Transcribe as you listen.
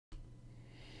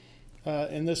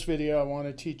In this video, I want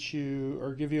to teach you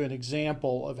or give you an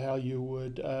example of how you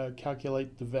would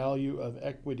calculate the value of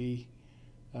equity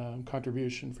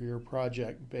contribution for your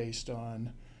project based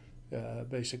on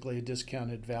basically a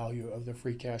discounted value of the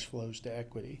free cash flows to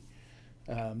equity.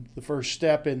 The first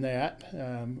step in that,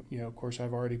 of course,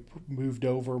 I've already moved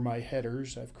over my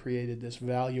headers. I've created this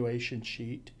valuation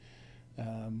sheet.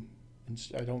 And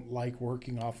I don't like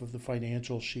working off of the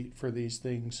financial sheet for these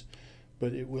things,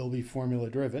 but it will be formula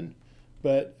driven.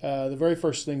 But the very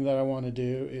first thing that I want to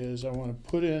do is I want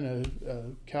to put in a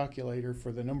calculator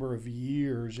for the number of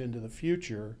years into the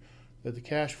future that the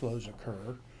cash flows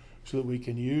occur so that we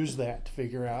can use that to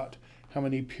figure out how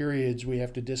many periods we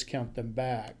have to discount them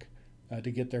back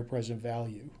to get their present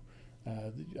value.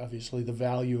 Obviously, the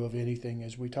value of anything,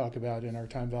 as we talk about in our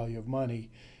time value of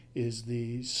money, is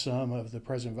the sum of the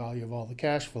present value of all the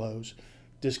cash flows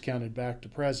discounted back to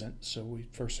present. So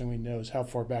first thing we know is how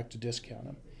far back to discount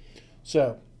them.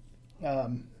 So,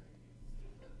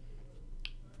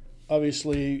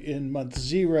 obviously in month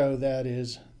 0, that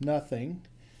is nothing.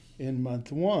 In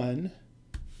month 1,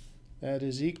 that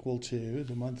is equal to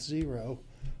the month 0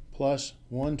 plus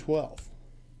 1/12.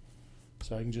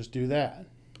 So I can just do that.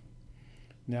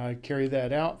 Now I carry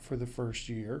that out for the first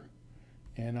year,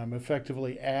 and I'm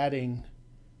effectively adding,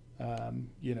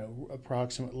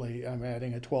 approximately, I'm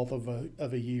adding 1/12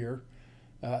 of a year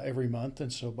every month,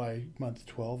 and so by month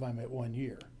 12 I'm at 1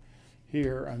 year.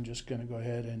 Here I'm just going to go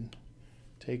ahead and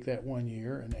take that 1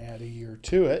 year and add a year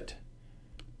to it,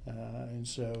 and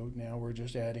so now we're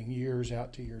just adding years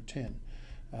out to year 10.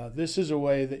 This is a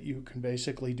way that you can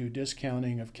basically do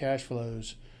discounting of cash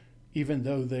flows even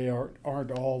though they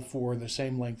aren't all for the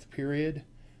same length period.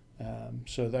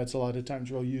 So that's a lot of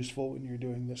times real useful when you're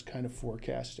doing this kind of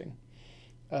forecasting.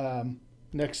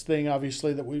 Next thing,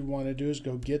 obviously, that we want to do is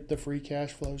go get the free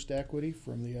cash flows to equity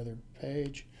from the other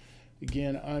page.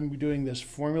 Again, I'm doing this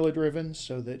formula driven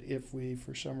so that if we,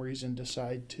 for some reason,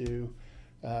 decide to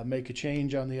make a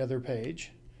change on the other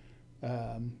page,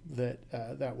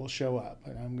 that will show up.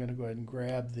 And I'm going to go ahead and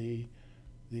grab the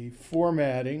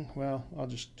formatting. Well, I'll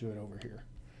just do it over here.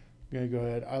 I'm going to go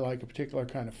ahead. I like a particular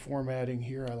kind of formatting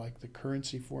here. I like the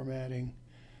currency formatting,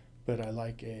 but I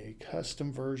like a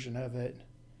custom version of it.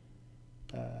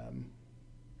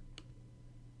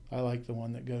 I like the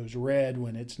one that goes red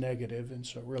when it's negative, and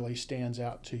so it really stands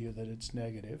out to you that it's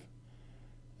negative.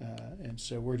 And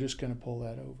so we're just going to pull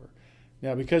that over.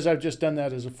 Now, because I've just done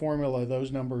that as a formula,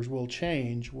 those numbers will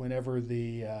change whenever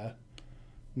the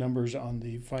numbers on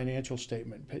the financial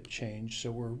statement change.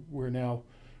 So we're now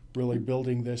really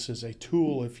building this as a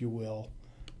tool, if you will.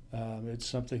 It's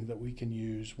something that we can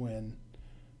use when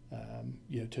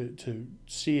to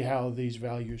see how these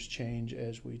values change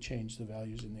as we change the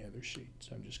values in the other sheet.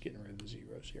 So I'm just getting rid of the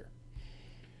zeros here.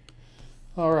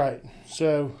 All right,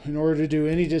 so in order to do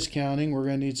any discounting, we're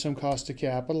going to need some cost of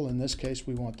capital. In this case,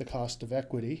 we want the cost of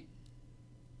equity.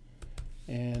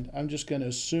 And I'm just going to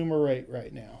assume a rate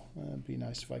right now. It'd be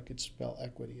nice if I could spell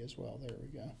equity as well. There we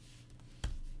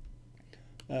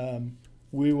go.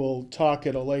 We will talk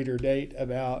at a later date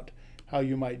about how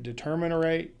you might determine a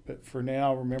rate, but for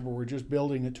now, remember, we're just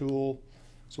building a tool,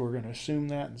 so we're going to assume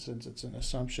that, and since it's an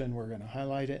assumption, we're going to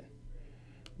highlight it.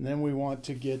 And then we want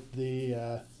to get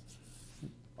the,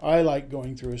 I like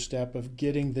going through a step of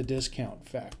getting the discount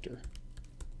factor.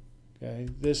 Okay,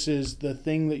 this is the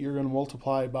thing that you're going to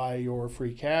multiply by your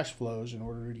free cash flows in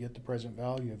order to get the present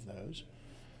value of those,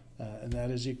 and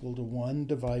that is equal to 1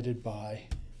 divided by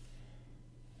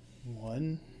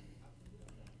 1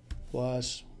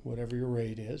 plus whatever your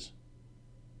rate is.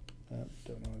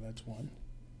 Don't know if that's 1.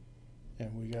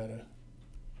 And we got to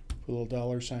put a little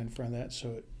dollar sign in front of that so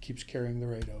it keeps carrying the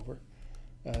rate over.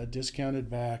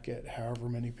 Discounted back at however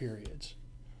many periods.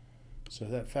 So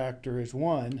that factor is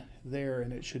 1 there,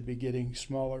 and it should be getting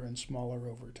smaller and smaller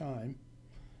over time.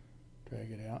 Drag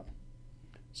it out.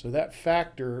 So that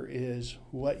factor is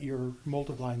what you're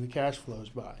multiplying the cash flows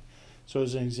by. So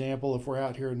as an example, if we're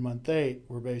out here in month 8,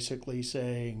 we're basically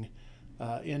saying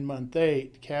in month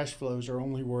 8, cash flows are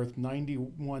only worth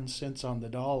 91 cents on the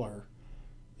dollar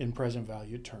in present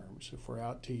value terms. If we're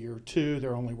out to year 2,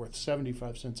 they're only worth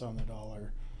 75 cents on the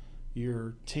dollar.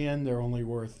 Year 10, they're only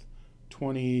worth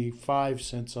 25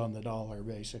 cents on the dollar,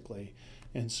 basically.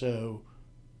 And so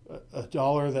a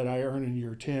dollar that I earn in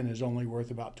year 10 is only worth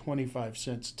about 25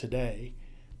 cents today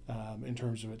in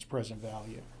terms of its present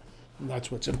value. And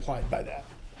that's what's implied by that.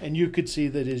 And you could see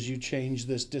that as you change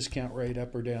this discount rate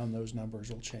up or down, those numbers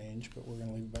will change, but we're going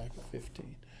to leave it back at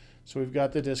 15. So we've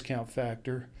got the discount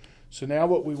factor. So now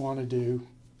what we want to do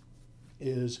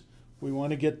is we want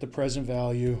to get the present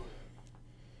value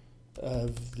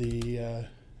of the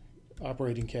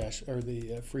operating cash, or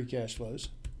the free cash flows.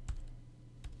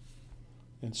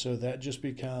 And so that just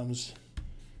becomes,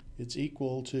 it's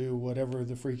equal to whatever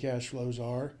the free cash flows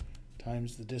are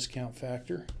times the discount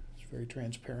factor. It's very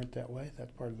transparent that way.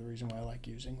 That's part of the reason why I like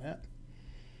using that.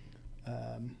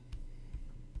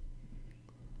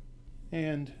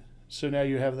 And so now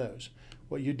you have those.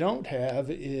 What you don't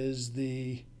have is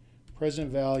the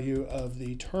present value of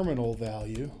the terminal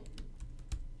value,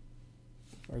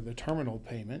 or the terminal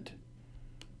payment.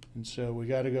 And so we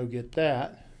got to go get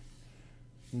that.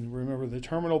 And remember, the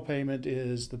terminal payment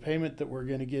is the payment that we're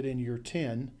going to get in year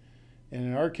 10. And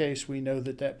in our case, we know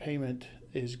that that payment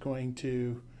is going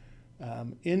to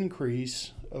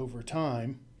increase over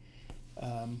time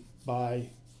by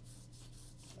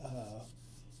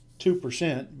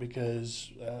 2%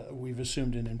 because we've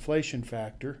assumed an inflation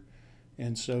factor.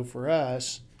 And so for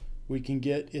us, we can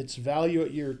get its value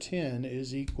at year 10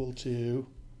 is equal to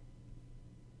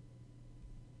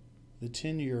the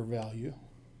 10-year value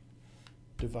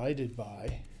divided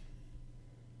by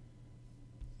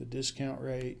the discount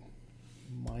rate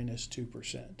minus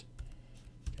 2%.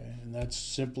 Okay, and that's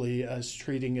simply us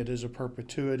treating it as a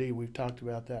perpetuity. We've talked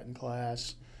about that in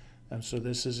class. So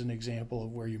this is an example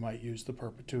of where you might use the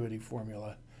perpetuity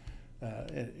formula.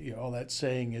 All that's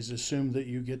saying is assume that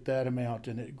you get that amount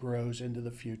and it grows into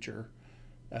the future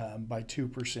by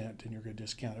 2%, and you're going to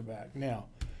discount it back. Now,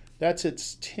 that's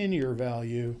its 10-year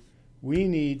value. We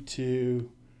need to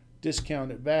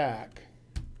discount it back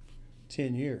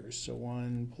 10 years. So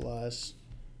 1 plus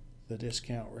the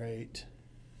discount rate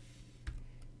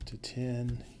to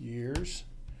 10 years,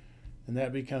 and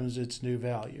that becomes its new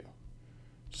value.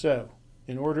 So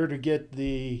in order to get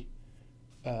the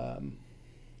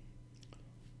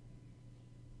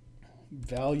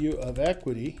value of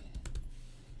equity,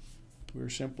 we're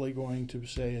simply going to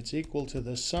say it's equal to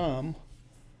the sum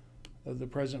of the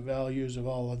present values of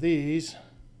all of these,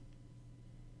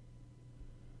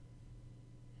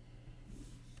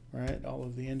 right? All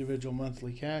of the individual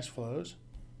monthly cash flows,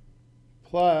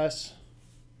 plus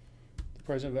the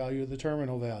present value of the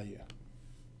terminal value.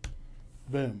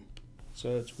 Boom.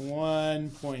 So it's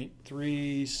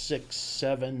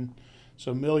 1.367,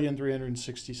 so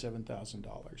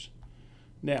 $1,367,000.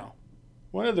 Now,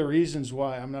 one of the reasons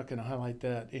why I'm not going to highlight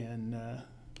that in, I'm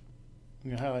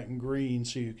going to highlight in green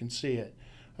so you can see it.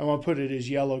 I want to put it as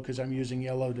yellow because I'm using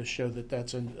yellow to show that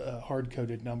that's a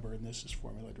hard-coded number and this is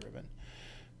formula-driven.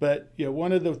 But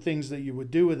one of the things that you would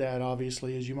do with that,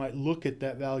 obviously, is you might look at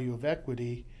that value of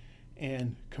equity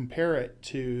and compare it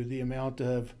to the amount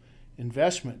of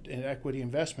investment and equity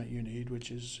investment you need,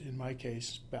 which is in my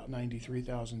case about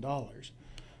 $93,000.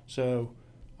 So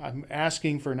I'm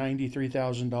asking for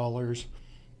 $93,000.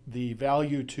 The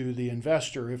value to the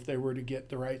investor, if they were to get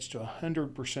the rights to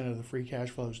 100% of the free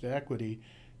cash flows to equity,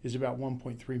 is about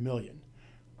 $1.3 million.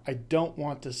 I don't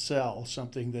want to sell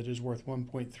something that is worth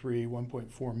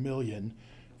 $1.4 million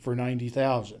for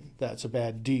 $90,000. That's a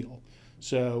bad deal.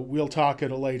 So we'll talk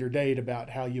at a later date about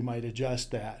how you might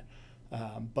adjust that.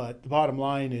 But the bottom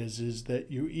line is that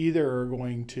you either are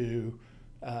going to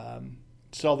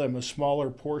sell them a smaller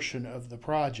portion of the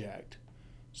project.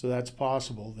 So that's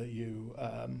possible that you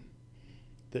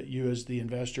as the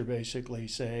investor basically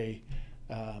say,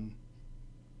 for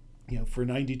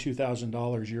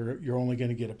 $92,000 you're only going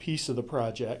to get a piece of the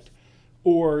project,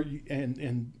 or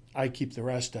and I keep the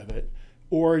rest of it,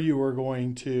 or you are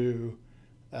going to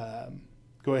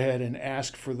go ahead and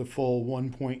ask for the full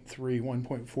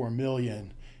 1.4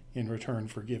 million in return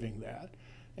for giving that.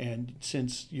 And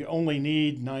since you only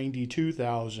need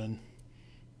 92,000,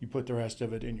 you put the rest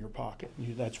of it in your pocket.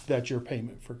 That's your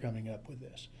payment for coming up with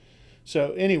this.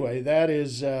 So anyway, that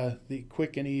is the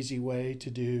quick and easy way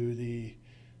to do the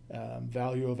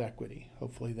value of equity.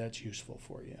 Hopefully that's useful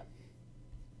for you.